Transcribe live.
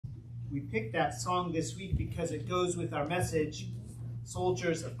We picked that song this week because it goes with our message,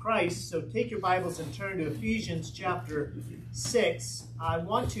 Soldiers of Christ. So take your Bibles and turn to Ephesians chapter 6. I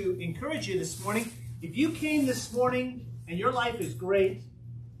want to encourage you this morning. If you came this morning and your life is great,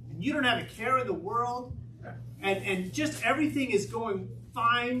 and you don't have a care in the world, and just everything is going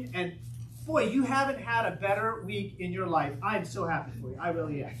fine, and boy, you haven't had a better week in your life, I am so happy for you. I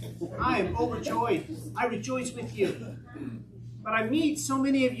really am. I am overjoyed. I rejoice with you. But I meet so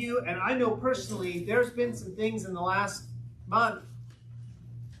many of you, and I know personally there's been some things in the last month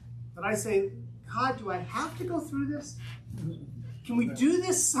that I say, God, do I have to go through this? Can we do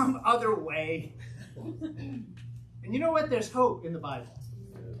this some other way? And you know what? There's hope in the Bible.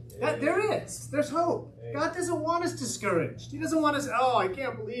 There is. There's hope. God doesn't want us discouraged. He doesn't want us, oh, I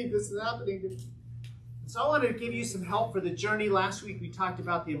can't believe this is happening. So I wanted to give you some help for the journey. Last week we talked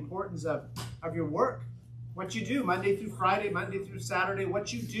about the importance of your work. What you do Monday through Friday, Monday through Saturday,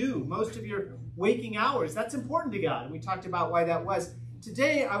 what you do, most of your waking hours. That's important to God. And we talked about why that was.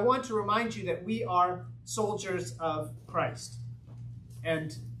 Today, I want to remind you that we are soldiers of Christ.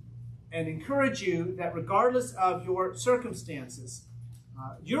 And encourage you that regardless of your circumstances,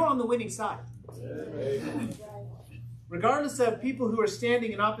 you're on the winning side. Regardless of people who are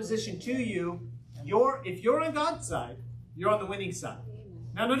standing in opposition to you, if you're on God's side, you're on the winning side.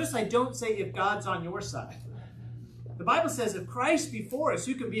 Now notice I don't say if God's on your side. The Bible says if Christ be for us,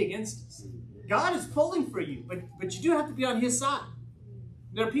 who can be against us? God is pulling for you, but you do have to be on his side.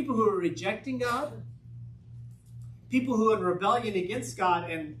 There are people who are rejecting God, people who are in rebellion against God,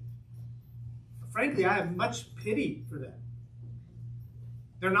 and frankly, I have much pity for them.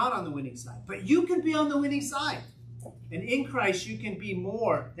 They're not on the winning side, but you can be on the winning side. And in Christ, you can be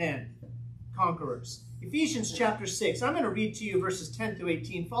more than conquerors. Ephesians chapter 6. I'm going to read to you verses 10 through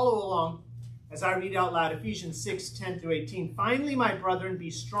 18. Follow along as I read out loud. Ephesians 6, 10 through 18. Finally, my brethren,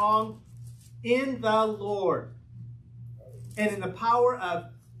 be strong in the Lord and in the power of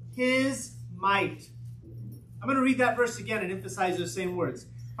his might. I'm going to read that verse again and emphasize those same words.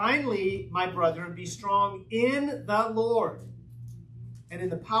 Finally, my brethren, be strong in the Lord and in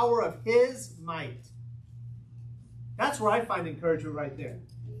the power of his might. That's where I find encouragement right there.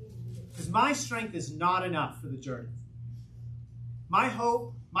 Because my strength is not enough for the journey. My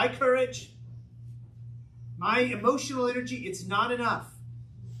hope, my courage, my emotional energy, it's not enough.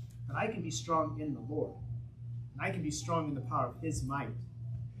 But I can be strong in the Lord. And I can be strong in the power of his might.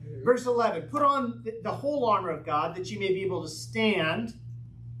 Verse 11, put on the whole armor of God that you may be able to stand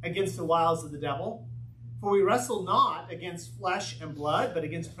against the wiles of the devil. For we wrestle not against flesh and blood, but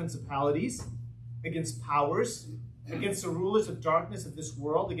against principalities, against powers, against the rulers of darkness of this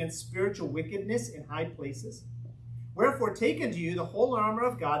world, against spiritual wickedness in high places. Wherefore take unto you the whole armor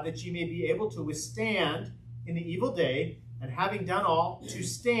of God, that ye may be able to withstand in the evil day, and having done all, to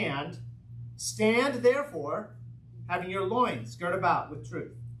stand. Stand therefore, having your loins girt about with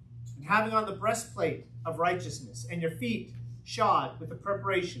truth, and having on the breastplate of righteousness, and your feet shod with the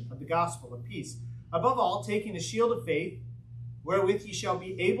preparation of the gospel of peace. Above all, taking the shield of faith, wherewith ye shall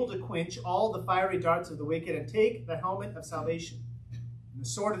be able to quench all the fiery darts of the wicked, and take the helmet of salvation, and the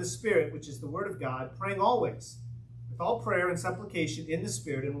sword of the Spirit, which is the word of God, praying always, with all prayer and supplication in the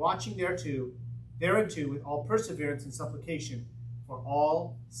Spirit, and watching thereunto with all perseverance and supplication for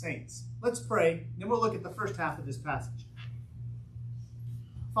all saints. Let's pray, then we'll look at the first half of this passage.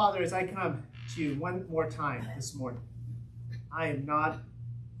 Father, as I come to you one more time this morning, I am not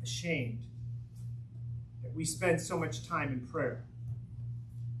ashamed that we spend so much time in prayer.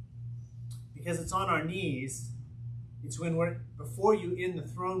 Because it's on our knees, it's when we're before you in the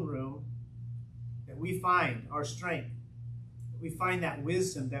throne room that we find our strength, that we find that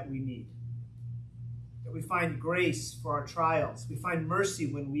wisdom that we need, that we find grace for our trials, we find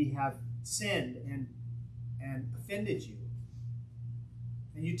mercy when we have sinned and offended you.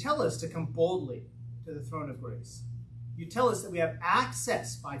 And you tell us to come boldly to the throne of grace. You tell us that we have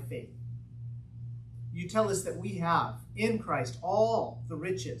access by faith. You tell us that we have in Christ all the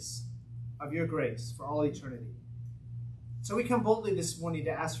riches of your grace for all eternity. So we come boldly this morning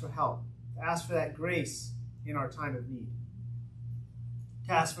to ask for help, to ask for that grace in our time of need,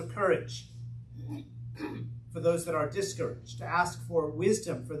 to ask for courage for those that are discouraged, to ask for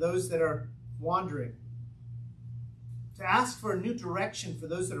wisdom for those that are wandering, to ask for a new direction for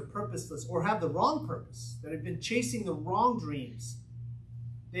those that are purposeless or have the wrong purpose, that have been chasing the wrong dreams.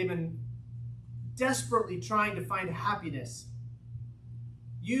 They've been desperately trying to find happiness.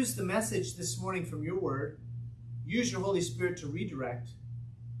 Use the message this morning from your word. Use your Holy Spirit to redirect,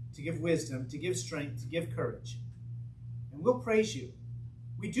 to give wisdom, to give strength, to give courage. And we'll praise you.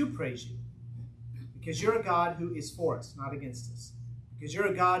 We do praise you because you're a God who is for us, not against us. Because you're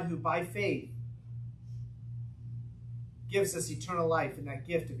a God who, by faith, gives us eternal life in that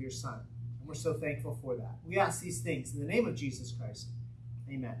gift of your Son. And we're so thankful for that. We ask these things in the name of Jesus Christ.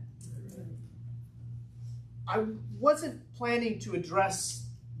 Amen. I wasn't planning to address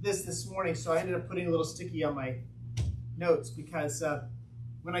this morning, so I ended up putting a little sticky on my notes because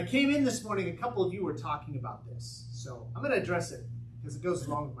when I came in this morning, a couple of you were talking about this. So I'm going to address it because it goes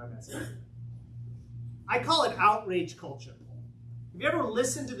along with my message. I call it outrage culture. Have you ever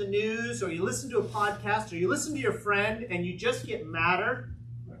listened to the news, or you listen to a podcast, or you listen to your friend, and you just get madder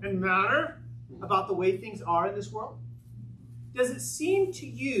and madder about the way things are in this world? Does it seem to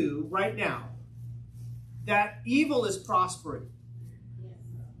you right now that evil is prospering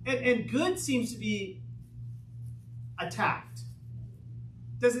and good seems to be attacked?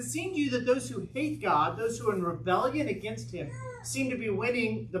 Does it seem to you that those who hate God, those who are in rebellion against him, seem to be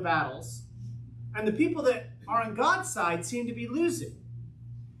winning the battles, and the people that are on God's side seem to be losing?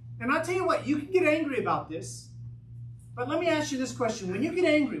 And I'll tell you what, you can get angry about this, but let me ask you this question. When you get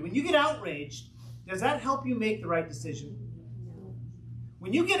angry, when you get outraged, does that help you make the right decision?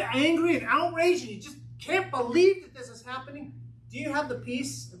 When you get angry and outraged and you just can't believe that this is happening, do you have the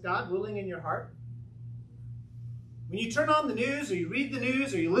peace of God ruling in your heart? When you turn on the news, or you read the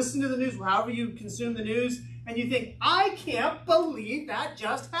news, or you listen to the news, however you consume the news, and you think, I can't believe that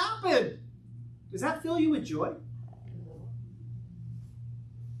just happened, does that fill you with joy?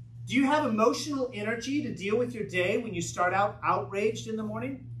 Do you have emotional energy to deal with your day when you start out outraged in the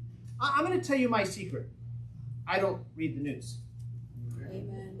morning? I'm going to tell you my secret. I don't read the news.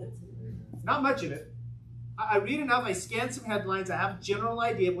 Amen. Not much of it. I read enough. I scan some headlines. I have a general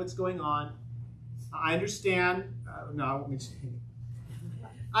idea of what's going on. I understand. No, I won't mention it.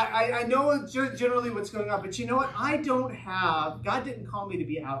 I know generally what's going on, but you know what? God didn't call me to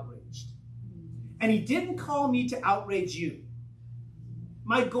be outraged. And he didn't call me to outrage you.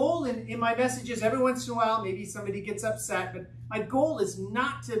 My goal in my messages, every once in a while, maybe somebody gets upset, but my goal is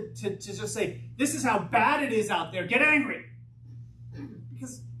not to just say, this is how bad it is out there, get angry.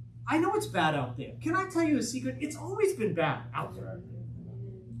 Because I know it's bad out there. Can I tell you a secret? It's always been bad out there.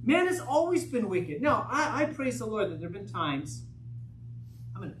 Man has always been wicked. Now, I praise the Lord that there have been times,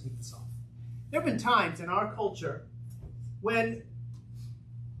 I'm going to take this off. There have been times in our culture when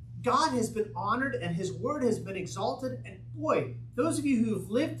God has been honored and his word has been exalted. And boy, those of you who have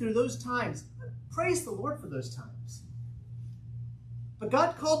lived through those times, praise the Lord for those times. But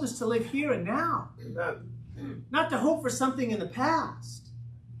God called us to live here and now, not to hope for something in the past.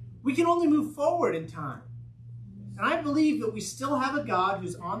 We can only move forward in time. And I believe that we still have a God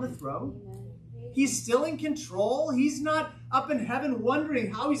who's on the throne. He's still in control. He's not up in heaven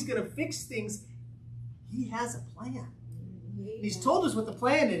wondering how he's going to fix things. He has a plan. He's told us what the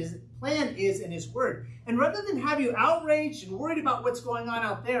plan is in his word. And rather than have you outraged and worried about what's going on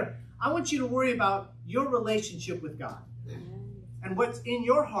out there, I want you to worry about your relationship with God and what's in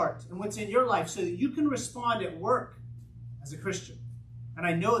your heart and what's in your life so that you can respond at work as a Christian. And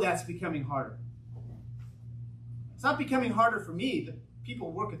I know that's becoming harder. It's not becoming harder for me. The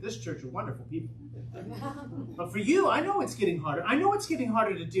people who work at this church are wonderful people. But for you, I know it's getting harder. I know it's getting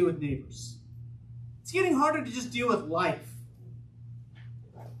harder to deal with neighbors. It's getting harder to just deal with life.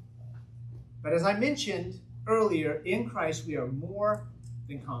 But as I mentioned earlier, in Christ we are more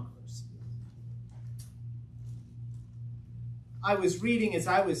than conquerors. I was reading as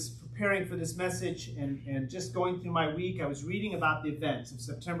I was preparing for this message and just going through my week, I was reading about the events of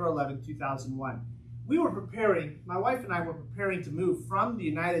September 11, 2001. We were preparing, my wife and I were preparing to move from the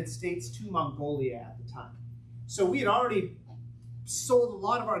United States to Mongolia at the time. So we had already sold a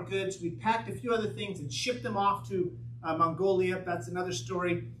lot of our goods. We packed a few other things and shipped them off to Mongolia. That's another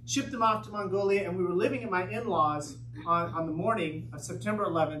story. Shipped them off to Mongolia, and we were living at my in-laws on the morning of September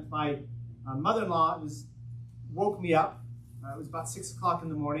 11th. My mother-in-law woke me up. It was about 6 o'clock in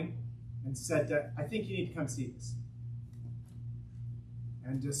the morning and said, I think you need to come see this.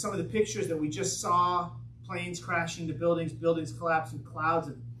 And some of the pictures that we just saw, planes crashing into buildings, buildings collapsing, clouds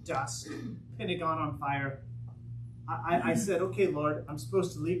of dust, Pentagon on fire. I said, okay, Lord, I'm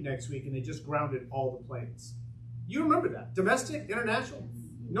supposed to leave next week, and they just grounded all the planes. You remember that. Domestic, international.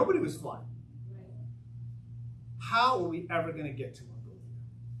 Nobody was flying. How are we ever going to get to Mongolia?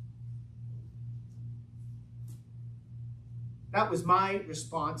 That was my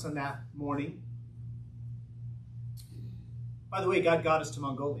response on that morning. By the way, God got us to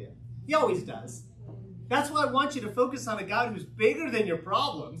Mongolia. He always does. That's why I want you to focus on a God who's bigger than your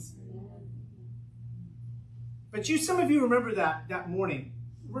problems. But some of you remember that morning.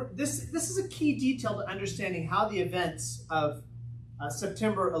 This is a key detail to understanding how the events of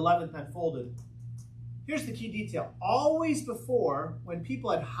September 11th unfolded. here's the key detail. Always before, when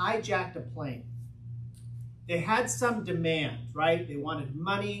people had hijacked a plane, they had some demand, right? They wanted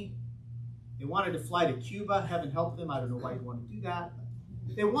money. They wanted to fly to Cuba. Heaven help them. I don't know why you want to do that.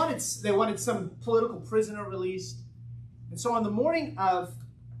 They wanted some political prisoner released. And so on the morning of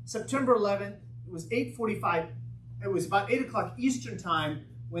September 11th, it was 8:45. It was about 8 o'clock Eastern time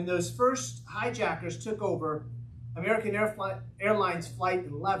when those first hijackers took over American Airlines Flight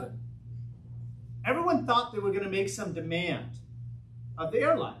 11. Everyone thought they were going to make some demand of the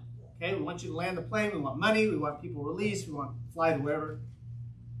airline. Okay, we want you to land the plane. We want money. We want people released. We want to fly to wherever.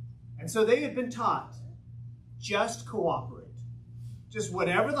 And so they had been taught, just cooperate. Just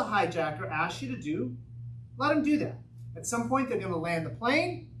whatever the hijacker asks you to do, let them do that. At some point, they're going to land the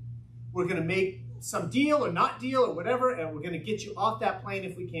plane. We're going to make some deal or not deal or whatever, and we're going to get you off that plane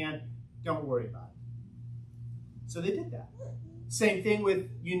if we can. Don't worry about it. So they did that. Same thing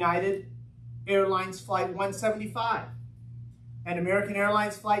with United Airlines Flight 175 and American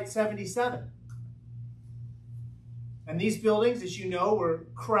Airlines Flight 77. And these buildings, as you know, were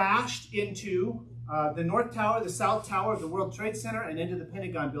crashed into the North Tower, the South Tower of the World Trade Center, and into the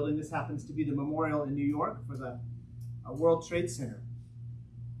Pentagon building. This happens to be the memorial in New York for the World Trade Center.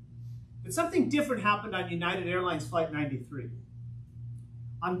 But something different happened on United Airlines Flight 93.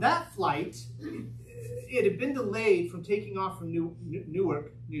 On that flight, it had been delayed from taking off from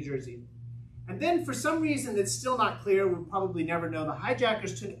Newark, New Jersey. And then for some reason that's still not clear, we'll probably never know, the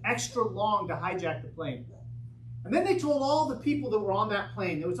hijackers took extra long to hijack the plane. And then they told all the people that were on that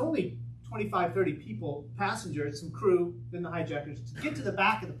plane, there was only 25, 30 people, passengers, some crew, then the hijackers, to get to the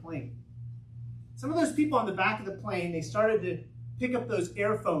back of the plane. Some of those people on the back of the plane, they started to pick up those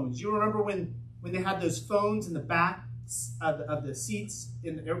airphones. You remember when they had those phones in the back of the seats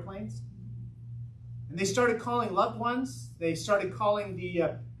in the airplanes? And they started calling loved ones. They started calling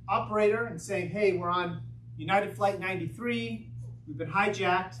the operator and saying, hey, we're on United Flight 93. We've been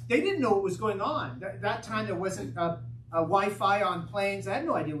hijacked. They didn't know what was going on. That time there wasn't Wi-Fi on planes. I had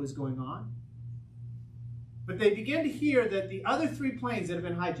no idea what was going on. But they began to hear that the other 3 planes that had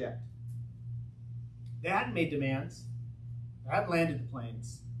been hijacked, they hadn't made demands. They hadn't landed the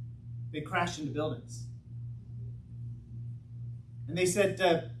planes. They crashed into buildings. And they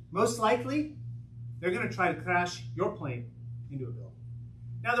said, most likely, they're going to try to crash your plane into a building.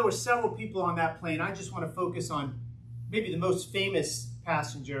 Now, there were several people on that plane. I just want to focus on maybe the most famous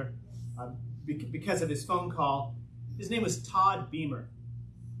passenger because of his phone call. His name was Todd Beamer.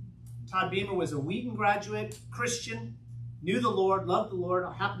 Todd Beamer was a Wheaton graduate, Christian, knew the Lord, loved the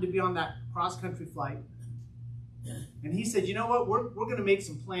Lord, happened to be on that cross-country flight. And he said, you know what, we're going to make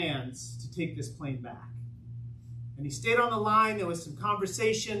some plans to take this plane back. And he stayed on the line. There was some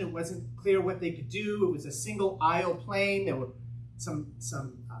conversation. It wasn't clear what they could do. It was a single aisle plane. There were some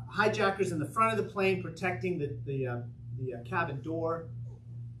hijackers in the front of the plane protecting the cabin door.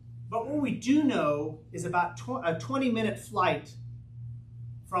 But what we do know is about a 20-minute flight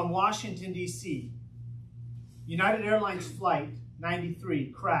from Washington, D.C., United Airlines Flight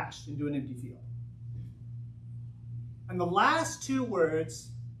 93 crashed into an empty field. And the last 2 words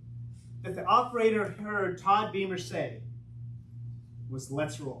that the operator heard Todd Beamer say was,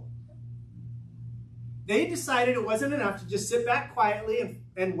 let's roll. They decided it wasn't enough to just sit back quietly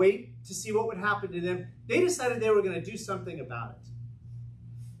and wait to see what would happen to them. They decided they were going to do something about it.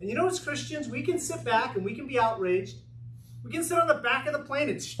 And you know, as Christians, we can sit back and we can be outraged. We can sit on the back of the plane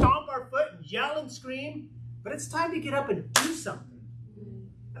and stomp our foot and yell and scream, but it's time to get up and do something.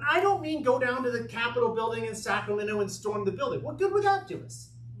 And I don't mean go down to the Capitol building in Sacramento and storm the building. What good would that do us?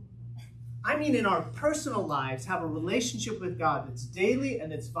 I mean, in our personal lives, have a relationship with God that's daily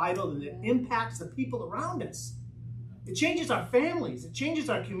and that's vital and that impacts the people around us. It changes our families. It changes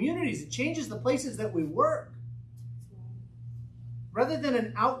our communities. It changes the places that we work. Rather than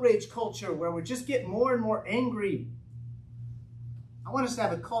an outrage culture where we just get more and more angry, I want us to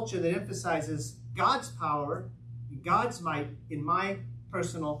have a culture that emphasizes God's power and God's might in my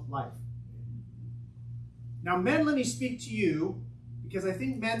personal life. Now, men, let me speak to you, because I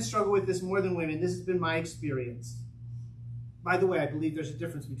think men struggle with this more than women. This has been my experience. By the way, I believe there's a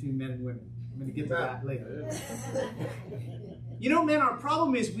difference between men and women. I'm going to get to that later. You know, men, our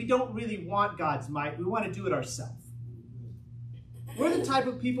problem is we don't really want God's might. We want to do it ourselves. We're the type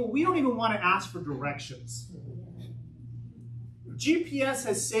of people, we don't even want to ask for directions. GPS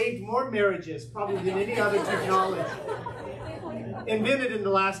has saved more marriages probably than any other technology invented in the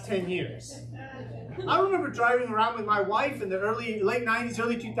last 10 years. I remember driving around with my wife in the late 90s,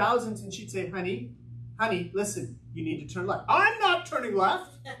 early 2000s, and she'd say, honey, listen, you need to turn left. I'm not turning left.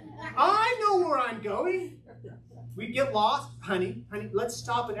 I know where I'm going. We get lost. Honey, let's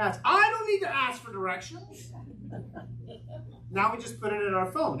stop and ask. I don't need to ask for directions. Now we just put it in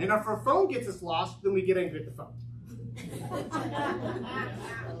our phone. And if our phone gets us lost, then we get angry at the phone.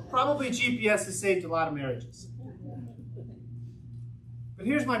 Probably GPS has saved a lot of marriages. But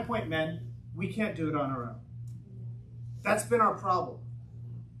here's my point, men. We can't do it on our own. That's been our problem.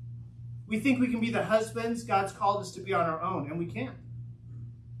 We think we can be the husbands God's called us to be on our own, and we can't.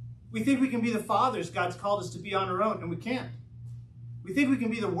 We think we can be the fathers God's called us to be on our own, and we can't. We think we can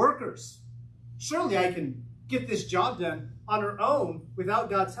be the workers. Surely I can get this job done on our own without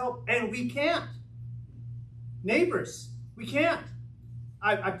God's help, and we can't. Neighbors, we can't.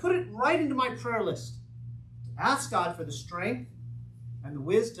 I put it right into my prayer list. Ask God for the strength and the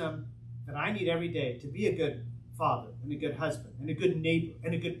wisdom that I need every day to be a good father and a good husband and a good neighbor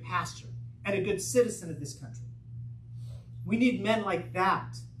and a good pastor and a good citizen of this country. We need men like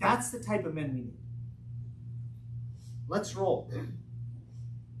that. That's the type of men we need. Let's roll.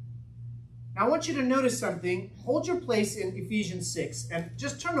 Now I want you to notice something. Hold your place in Ephesians 6 and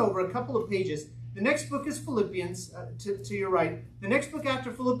just turn over a couple of pages. The next book is Philippians, to your right. The next book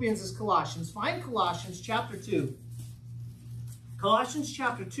after Philippians is Colossians. Find Colossians chapter 2. Colossians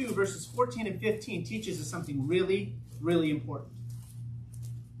chapter 2, verses 14 and 15 teaches us something really, really important.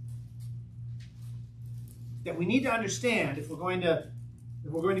 That we need to understand if we're going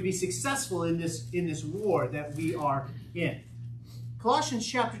to be successful in this war that we are in. Colossians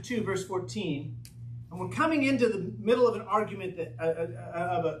chapter 2, verse 14. And we're coming into the middle of an argument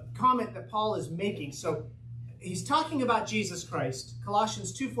of a comment that Paul is making. So he's talking about Jesus Christ.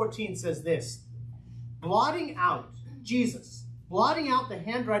 Colossians 2:14 says this: blotting out the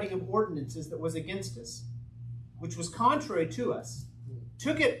handwriting of ordinances that was against us, which was contrary to us,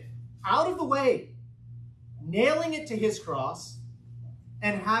 took it out of the way, nailing it to his cross,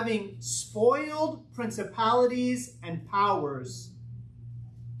 and having spoiled principalities and powers,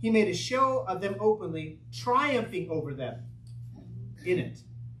 he made a show of them openly, triumphing over them in it.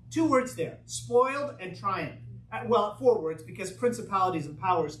 2 words there, spoiled and triumph. Well, 4 words, because principalities and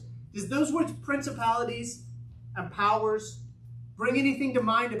powers. Does those words, principalities and powers, bring anything to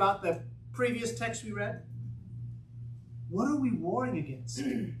mind about the previous text we read? What are we warring against?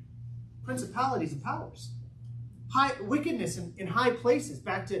 Principalities and powers. High wickedness in high places.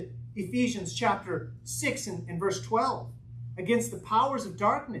 Back to Ephesians chapter 6 and verse 12. Against the powers of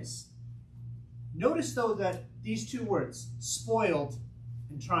darkness. Notice, though, that these 2 words, spoiled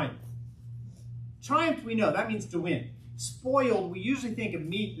and triumph. Triumphed, we know, that means to win. Spoiled, we usually think of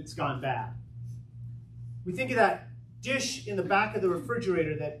meat that's gone bad. We think of that dish in the back of the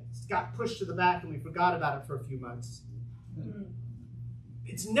refrigerator that got pushed to the back and we forgot about it for a few months.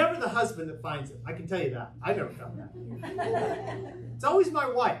 It's never the husband that finds it. I can tell you that. I never found that. It's always my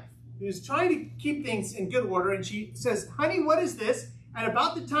wife, who's trying to keep things in good order, and she says, honey, what is this? And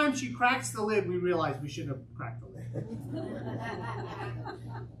about the time she cracks the lid, we realize we shouldn't have cracked the lid.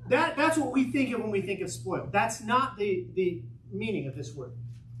 That's what we think of when we think of spoiled. That's not the meaning of this word.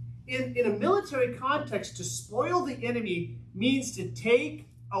 In a military context, to spoil the enemy means to take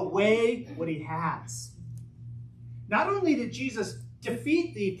away what he has. Not only did Jesus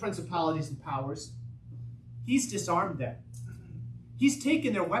defeat the principalities and powers, he's disarmed them. He's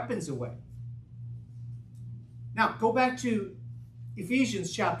taken their weapons away. Now, go back to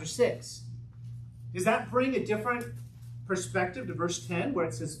Ephesians chapter 6. Does that bring a different perspective to verse 10, where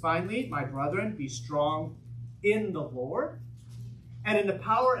it says, finally, my brethren, be strong in the Lord and in the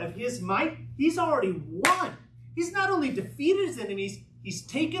power of his might? He's already won. He's not only defeated his enemies, he's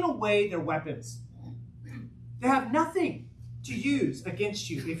taken away their weapons. They have nothing to use against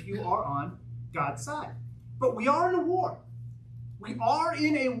you if you are on God's side. But we are in a war. We are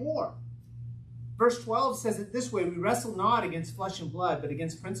in a war. Verse 12 says it this way: we wrestle not against flesh and blood, but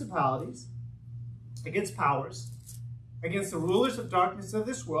against principalities, against powers, against the rulers of darkness of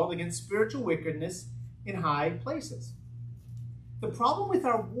this world, against spiritual wickedness in high places. The problem with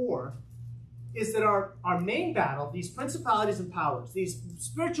our war is that our main battle, these principalities and powers, these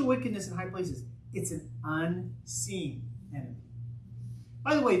spiritual wickedness in high places, it's an unseen enemy.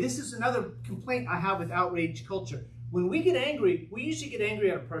 By the way, this is another complaint I have with outrage culture. When we get angry, we usually get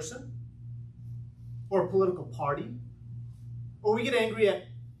angry at a person or a political party, or we get angry at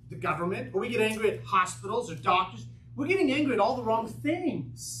the government, or we get angry at hospitals or doctors. We're getting angry at all the wrong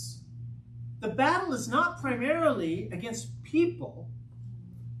things. The battle is not primarily against people,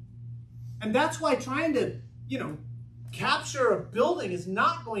 and that's why trying to, capture a building is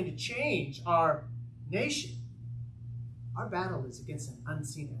not going to change our nation. Our battle is against an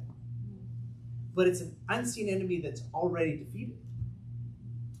unseen enemy. But it's an unseen enemy that's already defeated.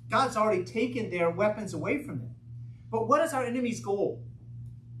 God's already taken their weapons away from them. But what is our enemy's goal?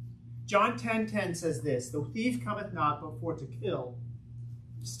 John 10:10 says this, the thief cometh not but for to kill,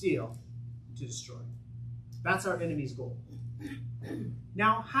 steal, to destroy. That's our enemy's goal.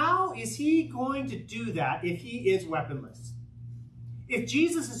 Now, how is he going to do that if he is weaponless? If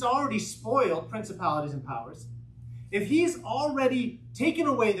Jesus has already spoiled principalities and powers, if he's already taken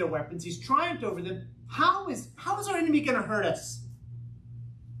away their weapons, he's triumphed over them, how is our enemy going to hurt us?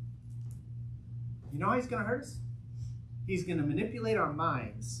 You know how he's going to hurt us? He's going to manipulate our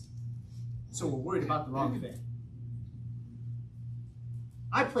minds so we're worried about the wrong thing.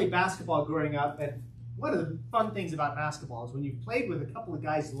 I played basketball growing up, and one of the fun things about basketball is when you've played with a couple of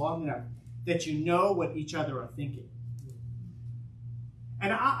guys long enough that you know what each other are thinking.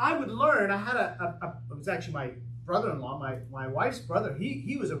 And I would learn, I had it was actually my brother-in-law, my wife's brother,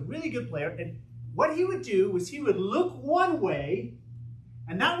 he was a really good player, and what he would do was he would look one way,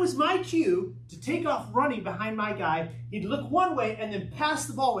 and that was my cue to take off running behind my guy. He'd look one way and then pass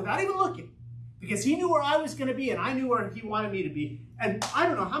the ball without even looking, because he knew where I was going to be and I knew where he wanted me to be. And I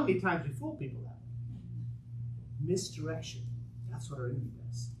don't know how many times we fool people that way. Misdirection. That's what our enemy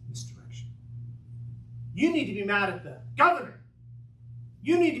does. Misdirection. You need to be mad at the governor.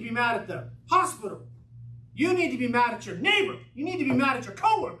 You need to be mad at the hospital. You need to be mad at your neighbor. You need to be mad at your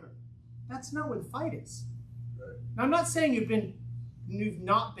coworker. That's not where the fight is. Right. Now, I'm not saying you've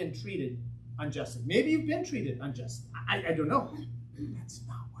not been treated unjustly. Maybe you've been treated unjustly. I don't know. That's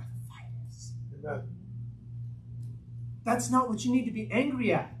not where the fight is. Amen. That's not what you need to be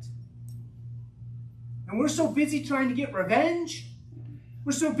angry at. And we're so busy trying to get revenge.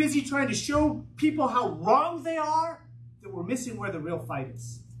 We're so busy trying to show people how wrong they are that we're missing where the real fight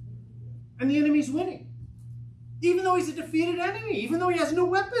is. And the enemy's winning. Even though he's a defeated enemy. Even though he has no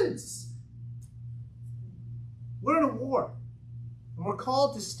weapons. We're in a war. And we're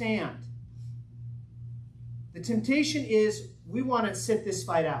called to stand. The temptation is we want to sit this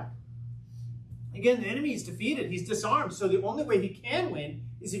fight out. Again, the enemy is defeated. He's disarmed. So the only way he can win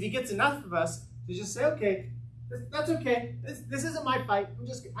is if he gets enough of us to just say, okay, that's okay. This isn't my fight.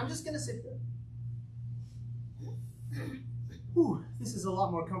 I'm just going to sit there. Whew, this is a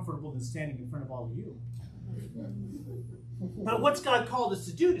lot more comfortable than standing in front of all of you. But what's God called us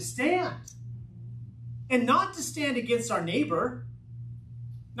to do? To stand. And not to stand against our neighbor.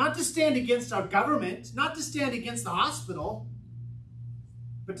 Not to stand against our government. Not to stand against the hospital.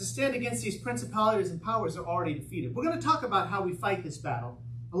 But to stand against these principalities and powers that are already defeated. We're going to talk about how we fight this battle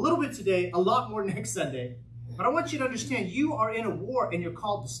a little bit today, a lot more next Sunday. But I want you to understand you are in a war and you're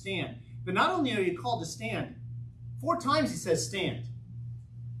called to stand. But not only are you called to stand, 4 times he says stand.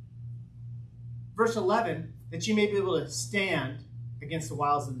 Verse 11, that you may be able to stand against the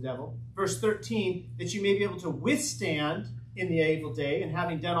wiles of the devil. Verse 13, that you may be able to withstand in the evil day, and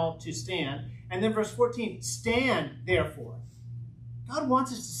having done all to stand. And then verse 14, stand therefore. God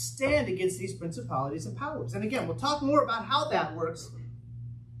wants us to stand against these principalities and powers. And again, we'll talk more about how that works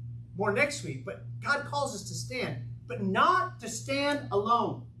more next week. But God calls us to stand, but not to stand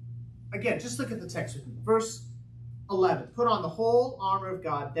alone. Again, just look at the text with me. Verse 11, put on the whole armor of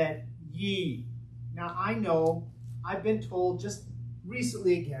God that ye. Now, I know I've been told just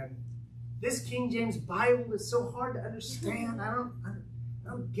recently again, this King James Bible is so hard to understand. I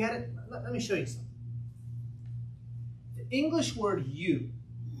don't get it. Let me show you something. The English word you,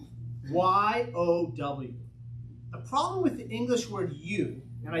 Y-O-W. The problem with the English word you,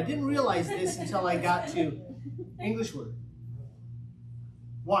 and I didn't realize this until I got to English word.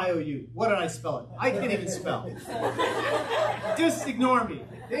 Y-O-U. What did I spell it? I can't even spell. Just ignore me.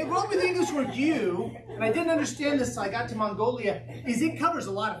 The problem with the English word you, and I didn't understand this until I got to Mongolia, is it covers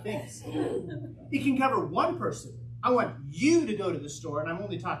a lot of things. It can cover one person. I want you to go to the store, and I'm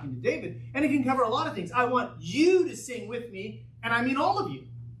only talking to David, and it can cover a lot of things. I want you to sing with me, and I mean all of you.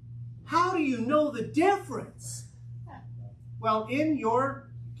 How do you know the difference? Well, in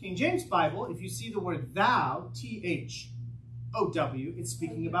your King James Bible, if you see the word thou, T-H-O-W, it's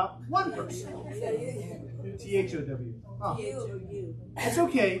speaking about one person. T-H-O-W. Oh. It's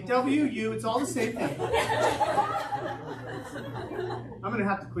okay. W-U, it's all the same thing. I'm going to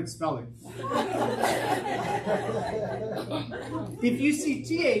have to quit spelling. If you see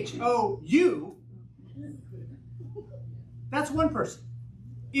T-H-O-U, that's one person.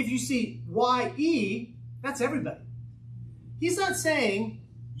 If you see Y-E, that's everybody. He's not saying,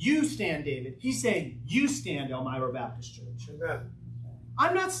 you stand, David. He's saying, you stand, Elmira Baptist Church. Amen.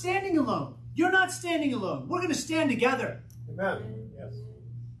 I'm not standing alone. You're not standing alone. We're going to stand together. Amen. Yes.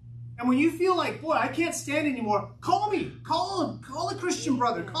 And when you feel like, boy, I can't stand anymore, call me. Call a Christian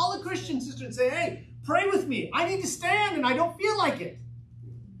brother. Call a Christian sister and say, hey, pray with me. I need to stand and I don't feel like it.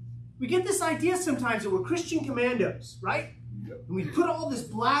 We get this idea sometimes that we're Christian commandos, right? Yep. And we put all this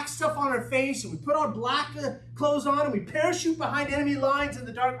black stuff on our face, and we put our black clothes on, and we parachute behind enemy lines in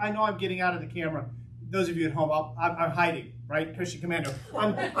the dark. I know I'm getting out of the camera. Those of you at home, I'm hiding, right? Christian commando.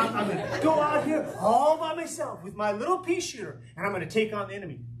 I'm going to go out here all by myself with my little pea shooter, and I'm going to take on the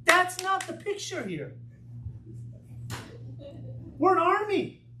enemy. That's not the picture here. We're an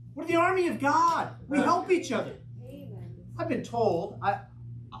army. We're the army of God. We help each other. I've been told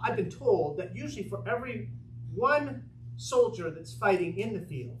that usually for every one soldier that's fighting in the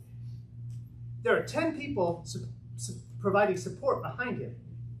field, there are 10 people providing support behind him.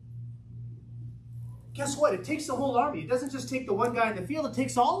 Guess what? It takes the whole army. It doesn't just take the one guy in the field. It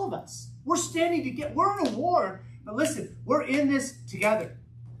takes all of us. We're standing together. We're in a war. But listen, we're in this together.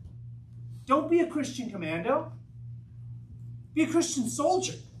 Don't be a Christian commando. Be a Christian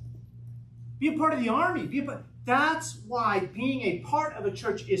soldier. Be a part of the army. That's why being a part of a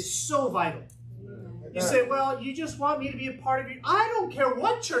church is so vital. You say, well, you just want me to be a part of your... I don't care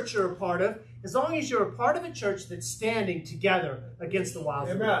what church you're a part of, as long as you're a part of a church that's standing together against the wiles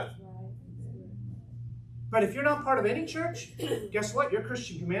of God. But if you're not part of any church, guess what? You're a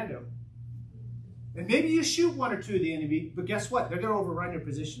Christian commando. And maybe you shoot one or two of the enemy, but guess what? They're going to overrun your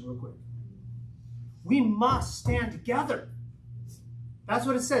position real quick. We must stand together. That's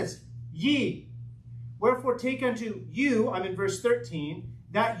what it says. Ye. Wherefore take unto you, I'm in verse 13,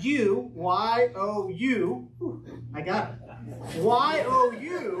 that you, Y-O-U, I got it.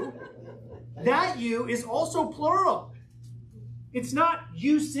 Y-O-U, that you is also plural. It's not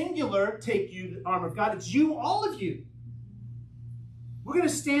you singular, take you the armor of God. It's you, all of you. We're going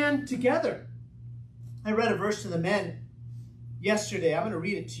to stand together. I read a verse to the men yesterday. I'm going to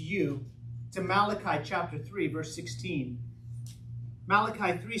read it to you. It's in Malachi chapter 3, verse 16.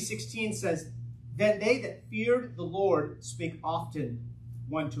 Malachi 3:16 says, Then they that feared the Lord spake often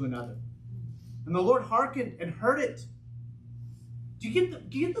one to another. And the Lord hearkened and heard it. Do you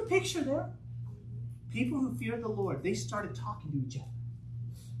get the picture there? People who feared the Lord, they started talking to each other.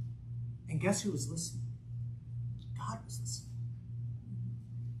 And guess who was listening? God was listening.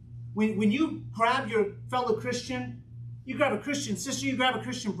 When you grab your fellow Christian, you grab a Christian sister, you grab a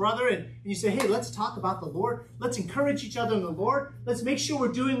Christian brother, and you say, hey, let's talk about the Lord. Let's encourage each other in the Lord. Let's make sure we're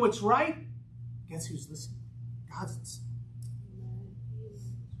doing what's right. Guess who's listening? God's listening.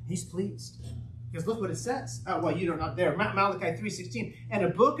 He's pleased. Because look what it says. Well, you're not there. Malachi 3:16. And a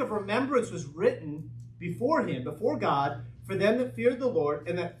book of remembrance was written before him, before God, for them that feared the Lord,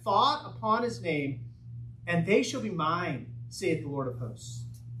 and that thought upon his name, and they shall be mine, saith the Lord of hosts.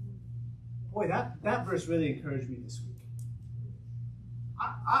 Boy, that verse really encouraged me this week.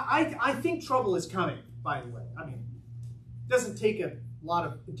 I think trouble is coming, by the way. I mean, it doesn't take a lot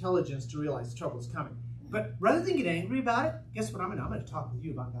of intelligence to realize trouble is coming. But rather than get angry about it, guess what I'm going to talk with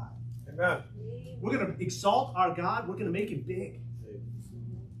you about God. Amen. We're going to exalt our God. We're going to make him big.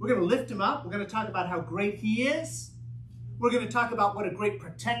 We're going to lift him up. We're going to talk about how great he is. We're going to talk about what a great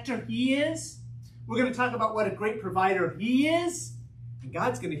protector he is. We're going to talk about what a great provider he is. And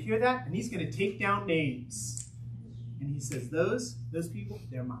God's going to hear that, and he's going to take down names. And he says, those people,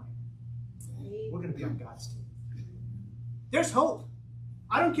 they're mine. We're going to be on God's team. There's hope.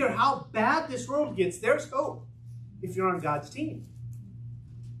 I don't care how bad this world gets, there's hope if you're on God's team.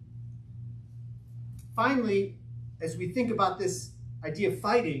 Finally, as we think about this idea of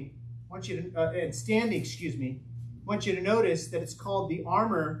fighting, I want you to, and standing, I want you to notice that it's called the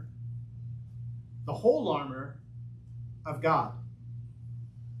armor, the whole armor of God.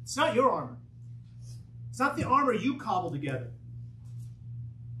 It's not your armor. It's not the armor you cobble together.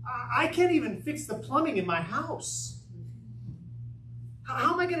 I can't even fix the plumbing in my house.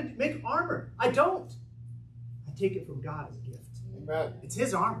 How am I going to make armor? I don't. I take it from God as a gift. Amen. It's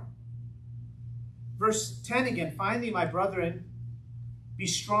his armor. Verse 10 again. Finally, my brethren, be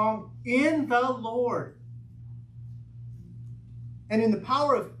strong in the Lord and in the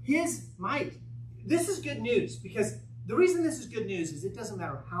power of his might. This is good news, because the reason this is good news is it doesn't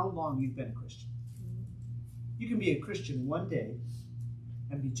matter how long you've been a Christian. You can be a Christian one day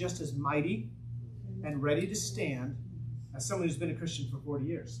and be just as mighty and ready to stand as someone who's been a Christian for 40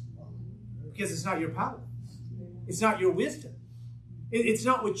 years. Because it's not your power. It's not your wisdom. It's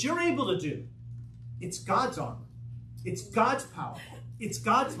not what you're able to do. It's God's armor. It's God's power. It's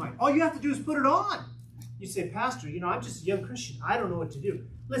God's might. All you have to do is put it on. You say, Pastor, I'm just a young Christian. I don't know what to do.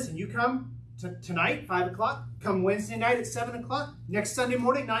 Listen, you come tonight, 5 o'clock. Come Wednesday night at 7 o'clock. Next Sunday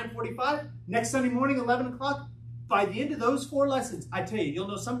morning, 9:45. Next Sunday morning, 11 o'clock. By the end of those 4 lessons, I tell you, you'll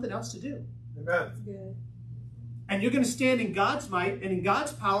know something else to do. Amen. That's good. And you're going to stand in God's might and in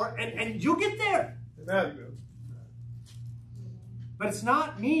God's power, and you'll get there. Amen. But it's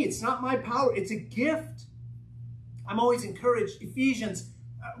not me. It's not my power. It's a gift. I'm always encouraged. Ephesians,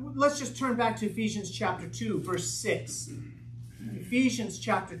 let's just turn back to Ephesians chapter 2, verse 6. Ephesians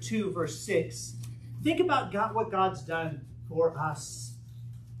chapter 2, verse 6. Think about what God's done for us.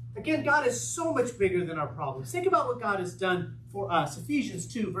 Again, God is so much bigger than our problems. Think about what God has done for us.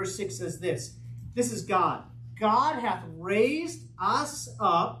 Ephesians 2, verse 6 says this. This is God. God hath raised us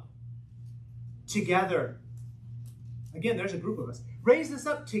up together. Again, there's a group of us. Raised us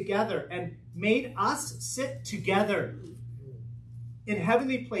up together and made us sit together in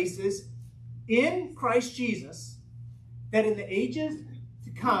heavenly places in Christ Jesus, that in the ages to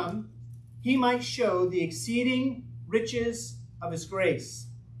come he might show the exceeding riches of his grace.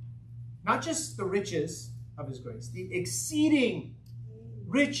 Not just the riches of his grace, the exceeding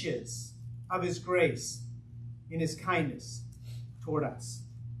riches of his grace in his kindness toward us.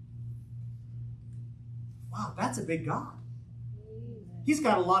 Wow, that's a big God. He's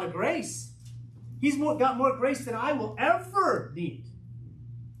got a lot of grace. He's got more grace than I will ever need.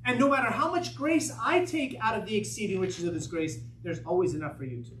 And no matter how much grace I take out of the exceeding riches of his grace, there's always enough for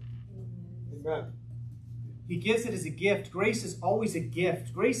you too. Amen. He gives it as a gift. Grace is always a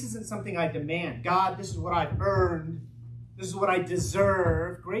gift. Grace isn't something I demand. God, this is what I've earned. This is what I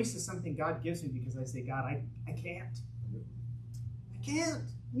deserve. Grace is something God gives me because I say, God, I can't. I can't.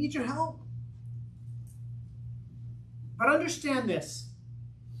 I need your help. But understand this.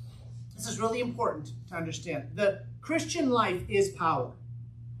 This is really important to understand. The Christian life is power.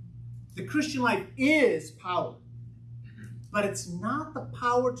 The Christian life is power. But it's not the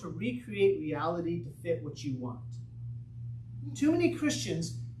power to recreate reality to fit what you want. Too many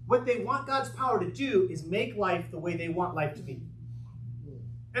Christians, what they want God's power to do is make life the way they want life to be.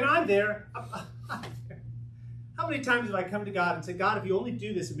 And I'm there. How many times have I come to God and said, God, if you only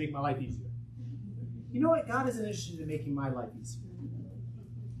do this, it'd make my life easier. You know what? God isn't interested in making my life easier.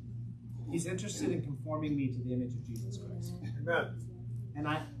 He's interested in conforming me to the image of Jesus Christ. Amen. And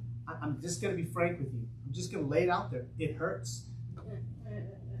I'm just going to be frank with you. I'm just going to lay it out there. It hurts.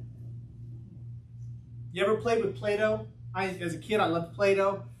 You ever played with Play-Doh? As a kid, I loved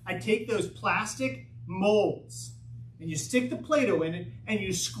Play-Doh. I take those plastic molds, and you stick the Play-Doh in it, and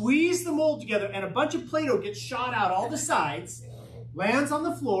you squeeze the mold together, and a bunch of Play-Doh gets shot out all the sides, lands on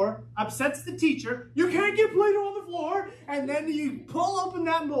the floor, upsets the teacher. You can't get Play-Doh on the floor. And then you pull open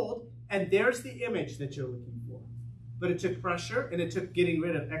that mold, and there's the image that you're looking for. But it took pressure, and it took getting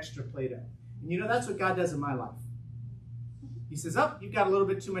rid of extra Play-Doh. And you know, that's what God does in my life. He says, oh, you've got a little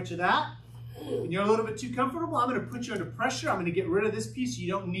bit too much of that, and you're a little bit too comfortable. I'm going to put you under pressure. I'm going to get rid of this piece you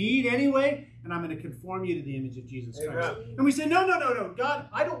don't need anyway, and I'm going to conform you to the image of Jesus Christ. Amen. And we say, no, God,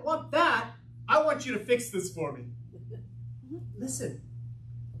 I don't want that. I want you to fix this for me. Listen,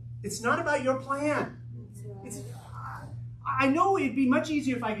 it's not about your plan. I know it'd be much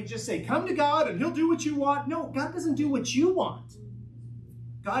easier if I could just say, come to God and he'll do what you want. No, God doesn't do what you want.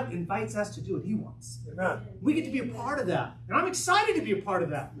 God invites us to do what he wants. Amen. We get to be a part of that. And I'm excited to be a part of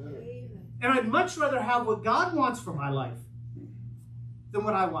that. Amen. And I'd much rather have what God wants for my life than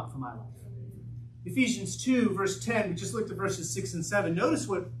what I want for my life. Ephesians 2, verse 10, we just looked at verses 6 and 7. Notice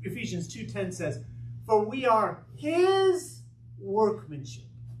what Ephesians 2:10 says. For we are his workmanship.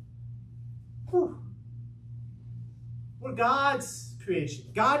 Whew. We're God's creation.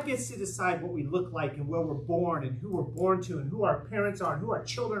 God gets to decide what we look like and where we're born and who we're born to and who our parents are and who our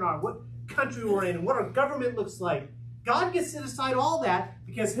children are, what country we're in and what our government looks like. God gets to decide all that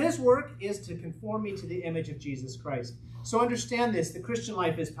because his work is to conform me to the image of Jesus Christ. So understand this, the Christian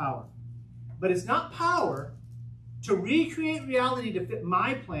life is power. But it's not power to recreate reality to fit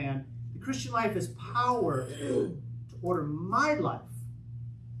my plan. The Christian life is power to order my life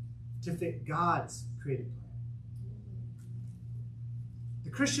to fit God's created plan.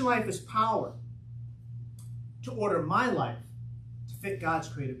 The Christian life is power to order my life to fit God's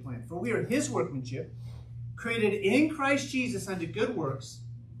created plan. For we are his workmanship, created in Christ Jesus unto good works,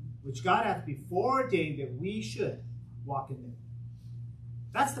 which God hath before ordained that we should walk in them.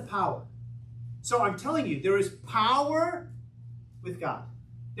 That's the power. So I'm telling you, there is power with God.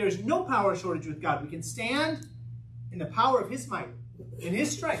 There is no power shortage with God. We can stand in the power of his might, in his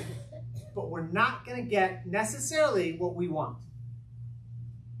strength, but we're not going to get necessarily what we want.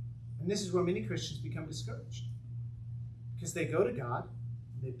 And this is where many Christians become discouraged. Because they go to God,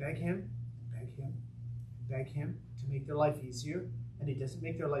 and they beg him, to make their life easier, and he doesn't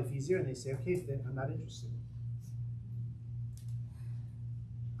make their life easier, and they say, okay, then I'm not interested.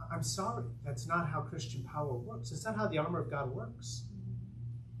 I'm sorry, that's not how Christian power works. It's not how the armor of God works.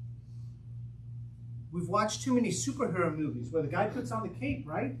 We've watched too many superhero movies where the guy puts on the cape,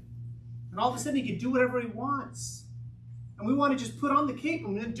 right? And all of a sudden he can do whatever he wants. And we want to just put on the cape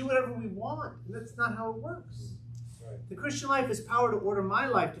and then do whatever we want. And that's not how it works. Right. The Christian life has power to order my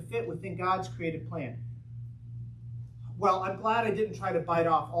life to fit within God's created plan. Well, I'm glad I didn't try to bite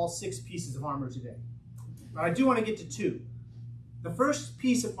off all 6 pieces of armor today. But I do want to get to 2. The first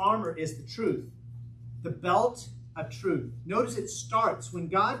piece of armor is the truth. The belt of truth. Notice it starts, when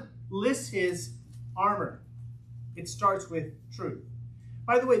God lists his armor, it starts with truth.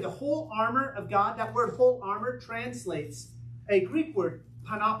 By the way, the whole armor of God, that word whole armor translates a Greek word,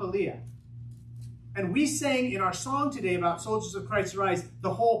 panoplia. And we sang in our song today about Soldiers of Christ Arise,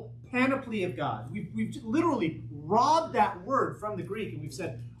 the whole panoply of God. We've literally robbed that word from the Greek, and we've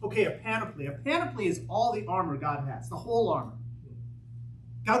said, okay, a panoply. A panoply is all the armor God has, the whole armor.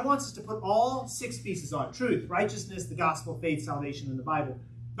 God wants us to put all 6 pieces on: truth, righteousness, the gospel, faith, salvation, and the Bible.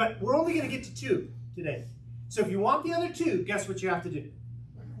 But we're only going to get to 2 today. So if you want the other 2, guess what you have to do?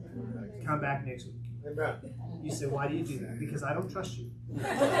 Come back next week. Amen. You say, why do you do that? Because I don't trust you.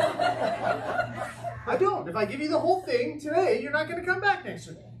 I don't. If I give you the whole thing today, you're not going to come back next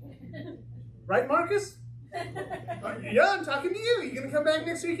week. Right, Marcus? Yeah, I'm talking to you. You going to come back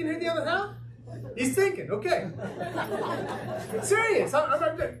next week and hear the other half? He's thinking, okay. Serious.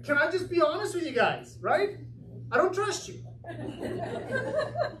 Can I just be honest with you guys, right? I don't trust you.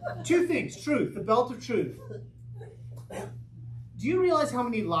 2 things. Truth, the belt of truth. Do you realize how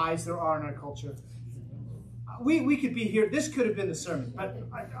many lies there are in our culture? We could be here. This could have been the sermon, but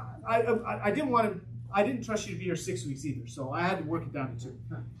I didn't trust you to be here 6 weeks either, so I had to work it down to 2.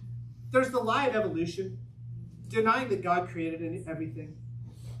 There's the lie of evolution, denying that God created everything.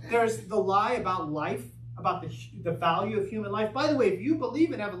 There's the lie about life, about the value of human life. By the way, if you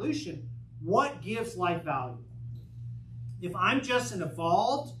believe in evolution, what gives life value? If I'm just an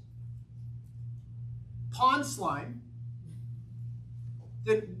evolved pond slime,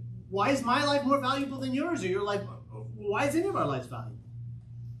 then why is my life more valuable than yours? Or your life, why is any of our lives valuable?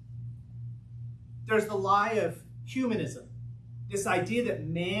 There's the lie of humanism. This idea that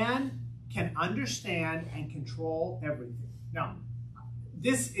man can understand and control everything. Now,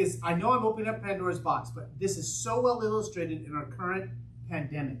 this is, I know I'm opening up Pandora's box, but this is so well illustrated in our current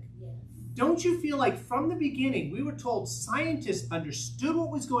pandemic. Yes. Don't you feel like from the beginning, we were told scientists understood what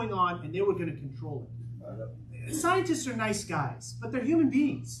was going on and they were going to control it? Scientists are nice guys, but they're human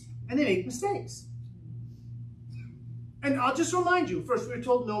beings, and they make mistakes. And I'll just remind you, first we were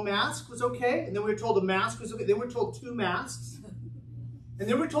told no mask was okay, and then we were told a mask was okay, then we were told 2 masks, and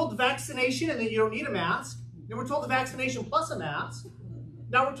then we were told the vaccination, and then you don't need a mask, then we're told the vaccination plus a mask,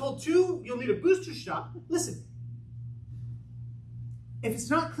 now we're told 2, you'll need a booster shot. Listen, if it's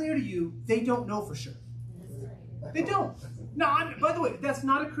not clear to you, they don't know for sure. They don't. Now, by the way, that's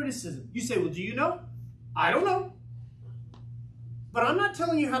not a criticism. You say, well, do you know? I don't know. But I'm not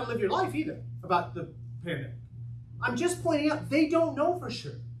telling you how to live your life either about the pandemic. I'm just pointing out they don't know for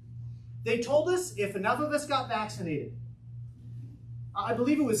sure. They told us if enough of us got vaccinated, I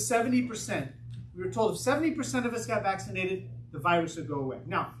believe it was 70%. We were told if 70% of us got vaccinated, the virus would go away.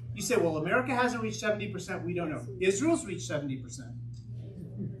 Now, you say, well, America hasn't reached 70%. We don't know. Israel's reached 70%.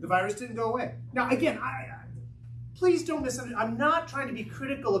 The virus didn't go away. Now, again, please don't misunderstand. I'm not trying to be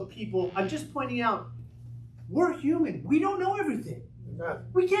critical of people. I'm just pointing out we're human. We don't know everything.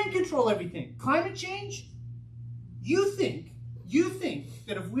 We can't control everything. Climate change? You think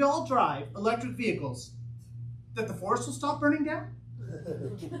that if we all drive electric vehicles, that the forest will stop burning down?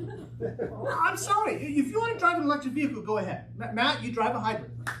 I'm sorry. If you want to drive an electric vehicle, go ahead. Matt, you drive a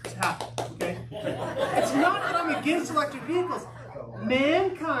hybrid. It's happy, okay? It's not that I'm against electric vehicles.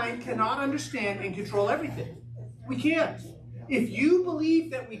 Mankind cannot understand and control everything. We can't. If you believe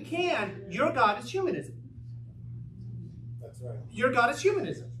that we can, your God is humanism. That's right. Your God is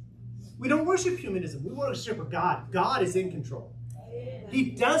humanism. We don't worship humanism. We worship a God. God is in control.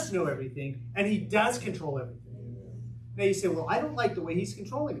 He does know everything, and he does control everything. Now you say, well, I don't like the way he's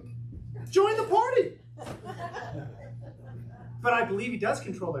controlling it. Join the party. But I believe he does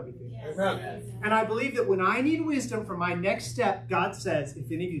control everything. Yes. And I believe that when I need wisdom for my next step, God says,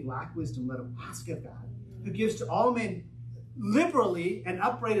 if any of you lack wisdom, let him ask of God, who gives to all men liberally and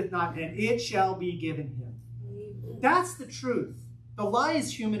upbraideth not, and it shall be given him. That's the truth. The lie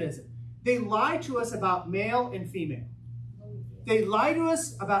is humanism. They lie to us about male and female. They lie to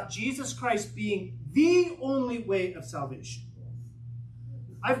us about Jesus Christ being the only way of salvation.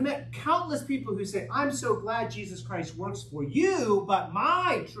 I've met countless people who say, I'm so glad Jesus Christ works for you, but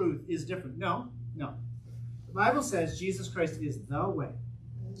my truth is different. No. The Bible says Jesus Christ is the way,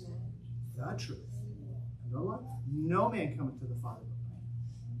 the truth, and the life. No man cometh to the Father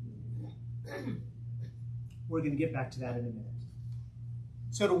but by him. We're going to get back to that in a minute.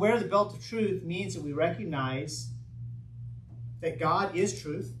 So to wear the belt of truth means that we recognize that God is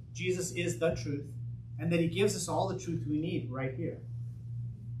truth, Jesus is the truth, and that he gives us all the truth we need right here.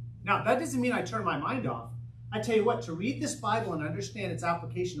 Now, that doesn't mean I turn my mind off. I tell you what, to read this Bible and understand its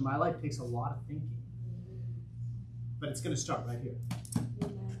application in my life takes a lot of thinking. But it's going to start right here.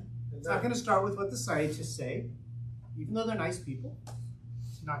 It's not going to start with what the scientists say, even though they're nice people.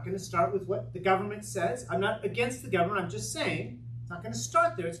 It's not going to start with what the government says. I'm not against the government. I'm just saying it's not going to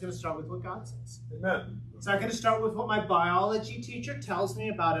start there. It's going to start with what God says. Amen. It's not going to start with what my biology teacher tells me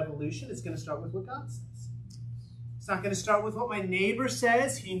about evolution. It's going to start with what God says. It's not going to start with what my neighbor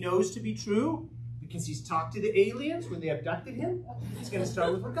says he knows to be true because he's talked to the aliens when they abducted him. It's going to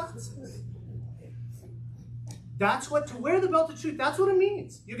start with what God says. That's what, to wear the belt of truth, that's what it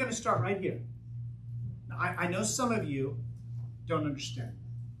means. You're going to start right here. Now, I know some of you don't understand.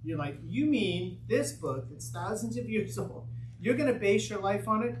 You're like, you mean this book that's thousands of years old, you're going to base your life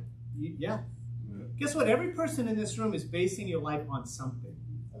on it? Yeah. Guess what? Every person in this room is basing your life on something.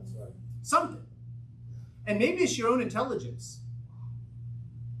 That's right. Something. And maybe it's your own intelligence.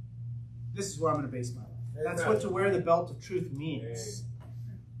 This is where I'm going to base my life. That's what to wear the belt of truth means.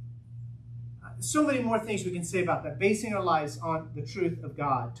 So many more things we can say about that, basing our lives on the truth of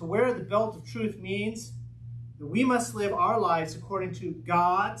God. To wear the belt of truth means that we must live our lives according to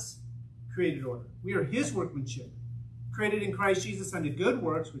God's created order. We are his workmanship, created in Christ Jesus unto good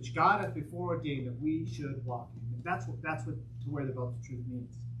works, which God hath before ordained that we should walk in. And that's what to wear the belt of truth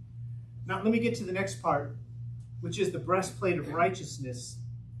means. Now, let me get to the next part, which is the breastplate of righteousness.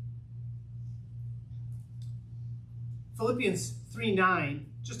 Philippians 3:9,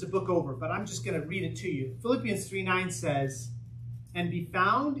 just a book over, but I'm just going to read it to you. Philippians 3:9 says, "And be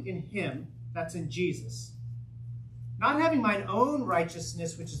found in him," that's in Jesus, "not having mine own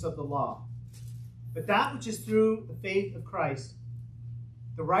righteousness, which is of the law, but that which is through the faith of Christ,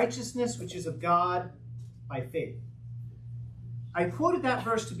 the righteousness which is of God by faith." I quoted that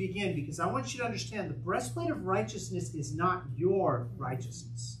verse to begin because I want you to understand the breastplate of righteousness is not your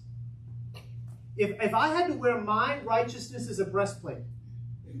righteousness. If I had to wear my righteousness as a breastplate,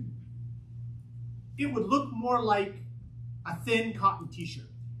 it would look more like a thin cotton t-shirt.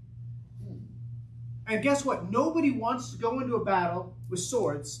 And guess what? Nobody wants to go into a battle with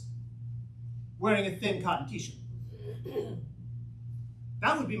swords wearing a thin cotton t-shirt.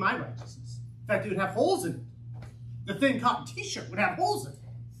 That would be my righteousness. In fact, it would have holes in it. The thin cotton t-shirt would have holes in it.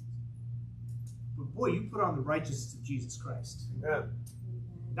 But boy, you put on the righteousness of Jesus Christ. Amen.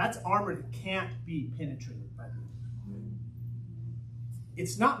 That's armor that can't be penetrated by me.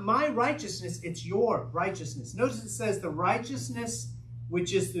 It's not my righteousness, it's your righteousness. Notice it says the righteousness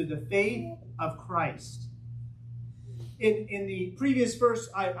which is through the faith of Christ. In the previous verse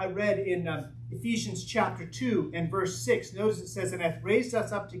I read in Ephesians chapter 2 and verse 6, notice it says, "And hath raised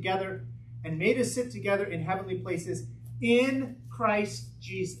us up together and made us sit together in heavenly places in Christ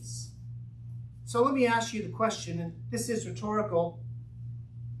Jesus." So let me ask you the question, and this is rhetorical.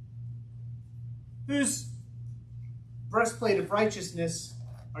 Whose breastplate of righteousness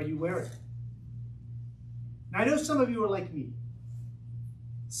are you wearing? Now, I know some of you are like me.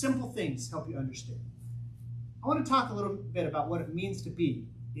 Simple things help you understand. I want to talk a little bit about what it means to be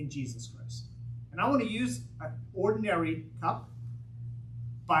in Jesus Christ. And I want to use an ordinary cup,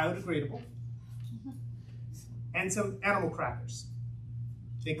 biodegradable, and some animal crackers.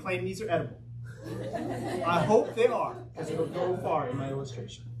 They claim these are edible. I hope they are, because it'll go far in my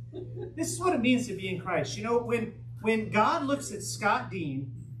illustration. This is what it means to be in Christ. You know, when God looks at Scott Dean,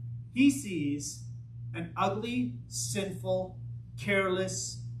 he sees an ugly, sinful,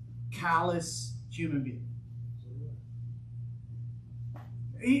 careless, callous human being.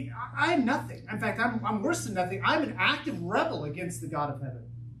 I'm nothing. In fact, I'm worse than nothing. I'm an active rebel against the God of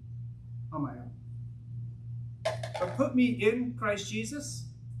heaven on my own. But put me in Christ Jesus,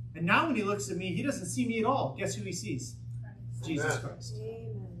 and now when he looks at me, he doesn't see me at all. Guess who he sees? Jesus Christ.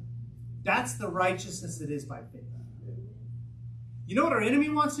 That's the righteousness that is by faith. You know what our enemy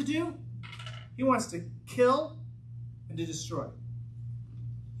wants to do? He wants to kill and to destroy.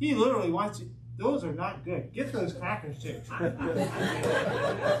 He literally wants to. Those are not good. Get those crackers too.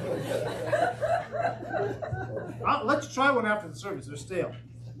 I'll let you try one after the service. They're stale.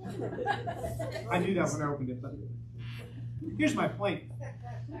 I knew that when I opened it. But here's my point.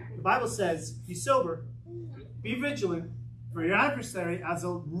 The Bible says, "Be sober, be vigilant, for your adversary, as a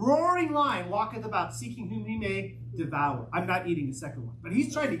roaring lion, walketh about, seeking whom he may devour." I'm not eating the second one, but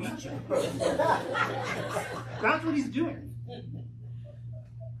he's trying to eat you. That's what he's doing.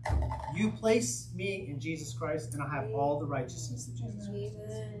 You place me in Jesus Christ, and I have all the righteousness of Jesus Christ.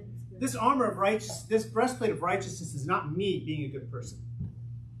 This armor of righteousness, this breastplate of righteousness is not me being a good person.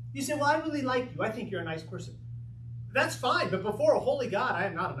 You say, "Well, I really like you. I think you're a nice person." That's fine, but before a holy God, I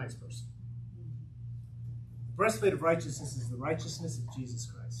am not a nice person. The breastplate of righteousness is the righteousness of Jesus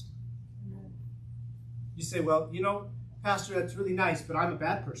Christ. You say, well, you know, Pastor, that's really nice, but I'm a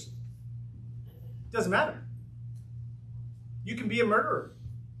bad person. It doesn't matter. You can be a murderer.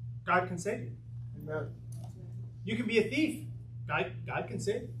 God can save you. Amen. You can be a thief. God can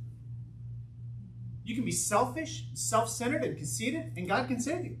save you. You can be selfish, self-centered, and conceited, and God can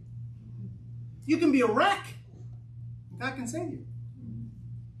save you. You can be a wreck, and God can save you.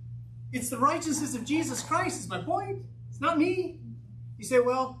 It's the righteousness of Jesus Christ is my point. It's not me. You say,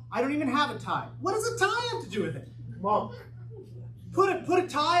 well, I don't even have a tie. What does a tie have to do with it? Come on. Put a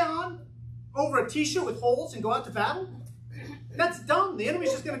tie on over a t-shirt with holes and go out to battle? That's dumb. The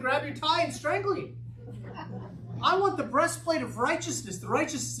enemy's just going to grab your tie and strangle you. I want the breastplate of righteousness, the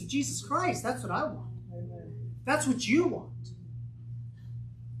righteousness of Jesus Christ. That's what I want. That's what you want.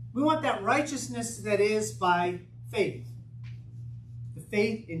 We want that righteousness that is by faith. The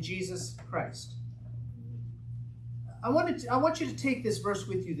faith in Jesus Christ. I want you to take this verse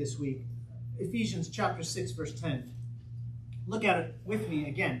with you this week. Ephesians chapter 6, verse 10. Look at it with me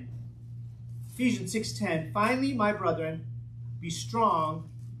again. Ephesians 6:10. Finally, my brethren, be strong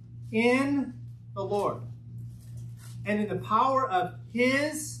in the Lord and in the power of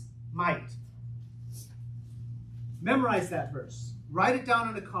his might. Memorize that verse. Write it down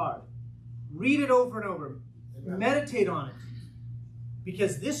on a card. Read it over and over. Amen. Meditate on it.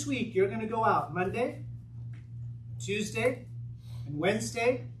 Because this week you're going to go out Monday, Tuesday, and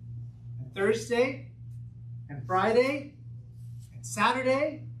Wednesday, and Thursday, and Friday, and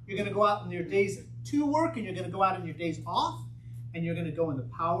Saturday. You're going to go out in your days to work, and you're going to go out on your days off, and you're going to go in the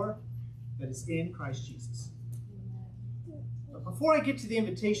power that is in Christ Jesus. But before I get to the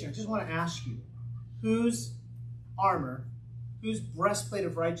invitation, I just want to ask you, whose armor, whose breastplate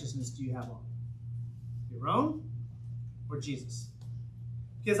of righteousness do you have on? Your own or Jesus?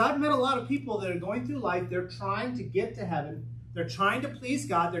 Because I've met a lot of people that are going through life, they're trying to get to heaven, they're trying to please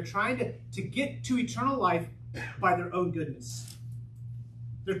God, they're trying to get to eternal life by their own goodness.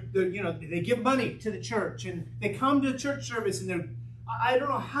 They give money to the church, and they come to church service, and I don't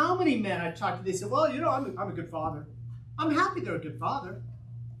know how many men I've talked to, they say, well, I'm a good father. I'm happy they're a good father.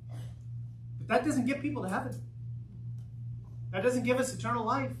 But that doesn't get people to heaven. That doesn't give us eternal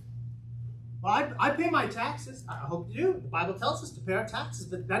life. Well, I pay my taxes. I hope you do. The Bible tells us to pay our taxes,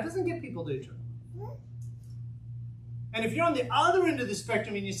 but that doesn't get people to eternal. And if you're on the other end of the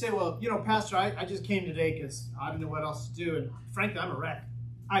spectrum and you say, well, Pastor, I just came today because I don't know what else to do, and frankly, I'm a wreck.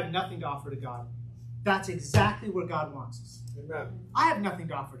 I have nothing to offer to God. That's exactly where God wants us. Amen. I have nothing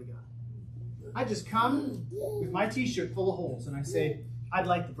to offer to God. I just come with my t-shirt full of holes, and I say, I'd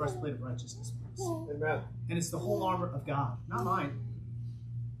like the breastplate of righteousness, please. Amen. And it's the whole armor of God, not mine.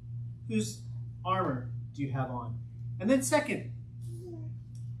 Whose armor do you have on? And then second,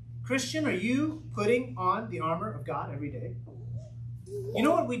 Christian, are you putting on the armor of God every day? You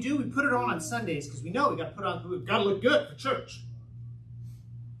know what we do? We put it on Sundays because we know we've got to look good for church.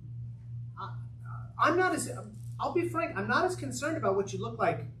 I'll be frank, I'm not as concerned about what you look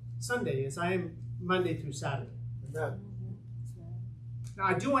like Sunday as I am Monday through Saturday. Amen. Now,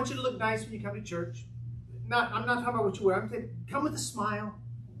 I do want you to look nice when you come to church. I'm not talking about what you wear. I'm saying come with a smile.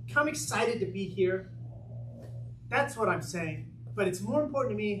 Come excited to be here. That's what I'm saying. But it's more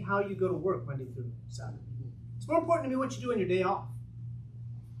important to me how you go to work Monday through Saturday. It's more important to me what you do on your day off.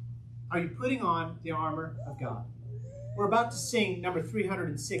 Are you putting on the armor of God? We're about to sing number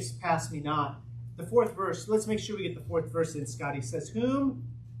 306, Pass Me Not. The fourth verse. Let's make sure we get the fourth verse in, Scott. He says, whom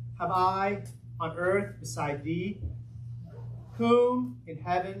have I on earth beside thee? Whom in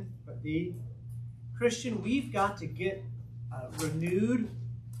heaven but thee? Christian, we've got to get a renewed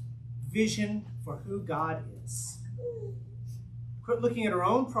vision for who God is. Quit looking at our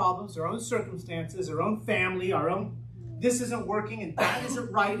own problems, our own circumstances, our own family, our own, this isn't working and that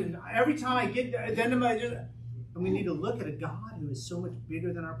isn't right. And every time I get at the end of my, and we need to look at a God who is so much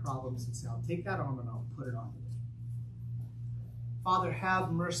bigger than our problems and say, I'll take that armor and I'll put it on today. Father,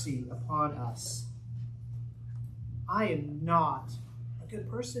 have mercy upon us. I am not a good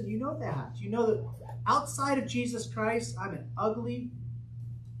person. You know that. You know that outside of Jesus Christ, I'm an ugly,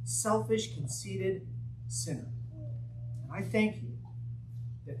 selfish, conceited sinner. And I thank you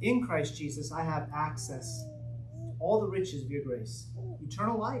that in Christ Jesus, I have access to all the riches of your grace,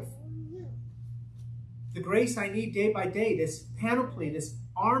 eternal life. The grace I need day by day, this panoply, this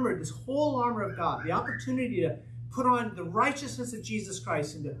armor, this whole armor of God, the opportunity to put on the righteousness of Jesus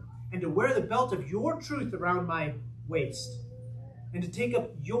Christ and to wear the belt of your truth around my waist and to take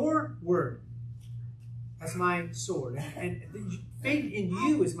up your word as my sword and faith in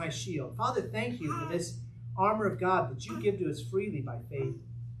you as my shield. Father, thank you for this armor of God that you give to us freely by faith.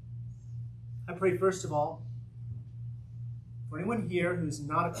 I pray, first of all, for anyone here who's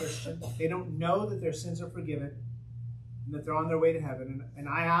not a Christian, they don't know that their sins are forgiven and that they're on their way to heaven. And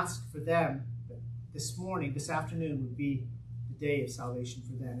I ask for them that this morning, this afternoon, would be the day of salvation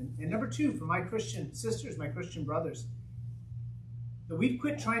for them. And number two, for my Christian sisters, my Christian brothers, that we'd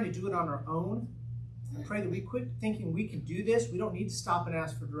quit trying to do it on our own. I pray that we quit thinking we can do this. We don't need to stop and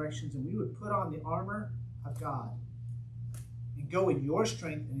ask for directions. And we would put on the armor of God and go in your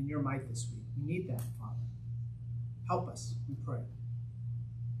strength and in your might this week. We need that, Father. Help us, we pray.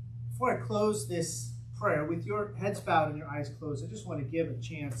 Before I close this prayer, with your heads bowed and your eyes closed, I just want to give a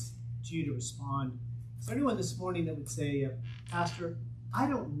chance to you to respond. Is there anyone this morning that would say, Pastor, I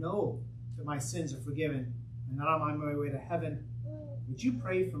don't know that my sins are forgiven and that I'm on my way to heaven. Would you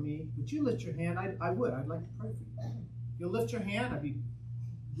pray for me? Would you lift your hand? I would. I'd like to pray for you. If you'll lift your hand, I'd be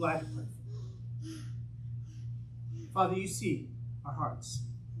glad to pray for you. Father, you see our hearts.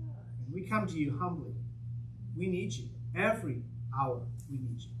 And we come to you humbly. We need you. Every hour we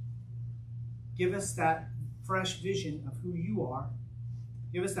need you. Give us that fresh vision of who you are.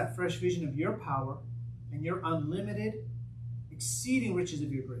 Give us that fresh vision of your power and your unlimited, exceeding riches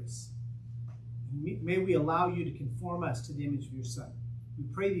of your grace. And may we allow you to conform us to the image of your Son. We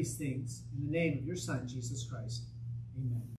pray these things in the name of your Son, Jesus Christ. Amen.